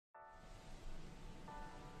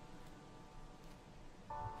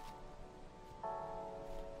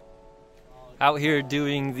out here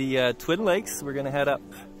doing the Twin Lakes. We're gonna head up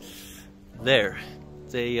there.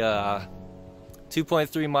 It's a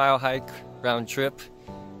 2.3 mile hike round trip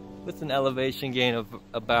with an elevation gain of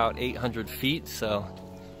about 800 feet. So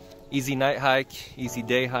easy night hike, easy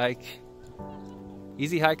day hike,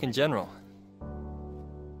 easy hike in general.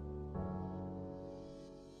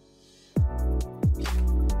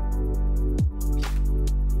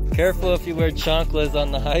 Careful if you wear chanclas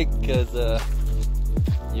on the hike, because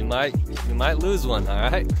you might lose one.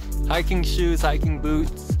 All right, hiking shoes, hiking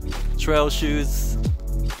boots, trail shoes.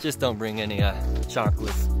 Just don't bring any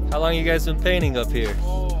chanclas. How long you guys been painting up here?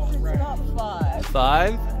 Oh, right. About 5.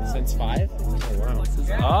 5? Since 5? Oh wow, This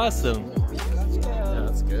is awesome. yeah,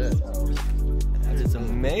 that's good. That is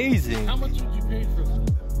amazing. How much would you pay for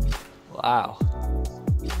that? Wow.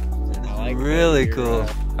 I like Really that. cool.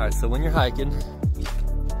 All right, so when you're hiking,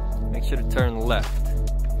 make sure to turn left.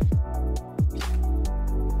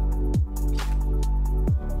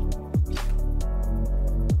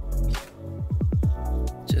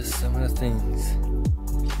 Just some of the things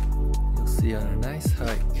you'll see on a nice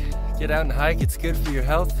hike. Get out and hike, it's good for your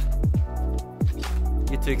health.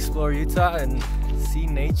 Get to explore Utah and see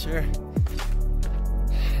nature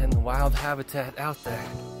and the wild habitat out there.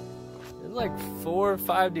 There's like 4 or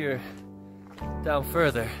 5 deer down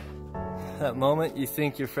further. That moment you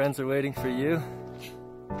think your friends are waiting for you,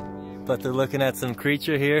 but they're looking at some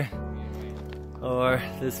creature here, or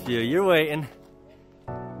this view. You're waiting.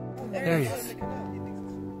 There he is.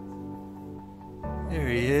 There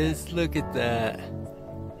he is. Look at that.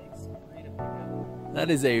 That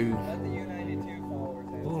is a...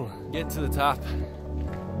 Ooh, getting to the top.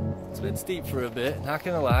 It's been steep for a bit, not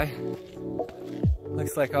gonna lie.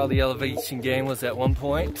 Looks like all the elevation gain was at one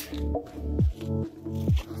point.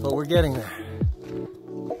 But we're getting there.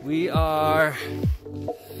 We are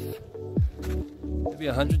maybe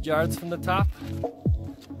 100 yards from the top.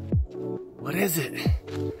 What is it?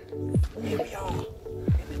 Here we are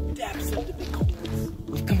in the depths of the big woods.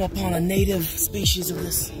 We've come upon a native species of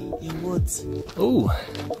this woods. Oh,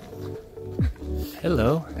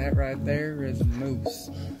 hello. That right there is a moose.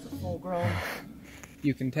 It's a full grown.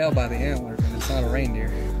 You can tell by the antlers, and it's not a reindeer.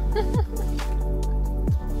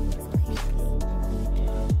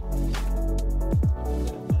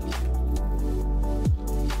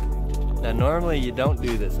 Now normally you don't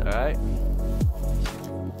do this, alright?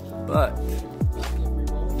 But,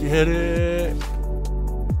 get it!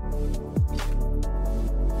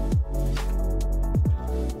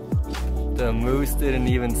 The moose didn't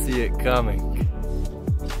even see it coming.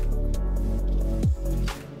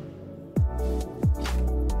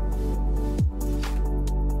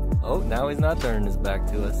 Oh, now he's not turning his back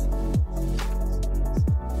to us.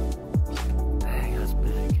 Dang, that's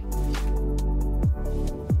big.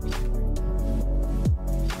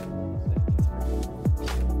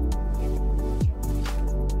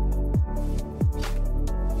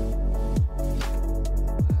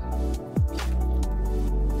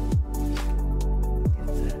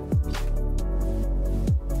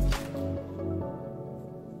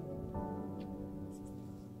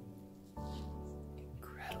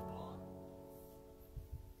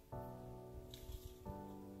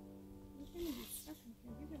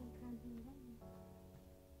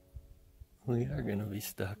 We are gonna be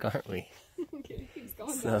stuck, aren't we? Okay, he's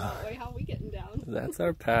going So, down that way. How are we getting down? That's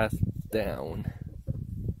our path down.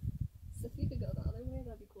 So if you could go the other way,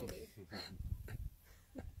 that'd be cool, dude.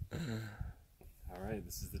 All right,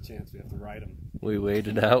 this is the chance we have to ride him. We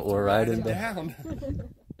waited out, we're riding down.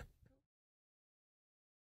 Down.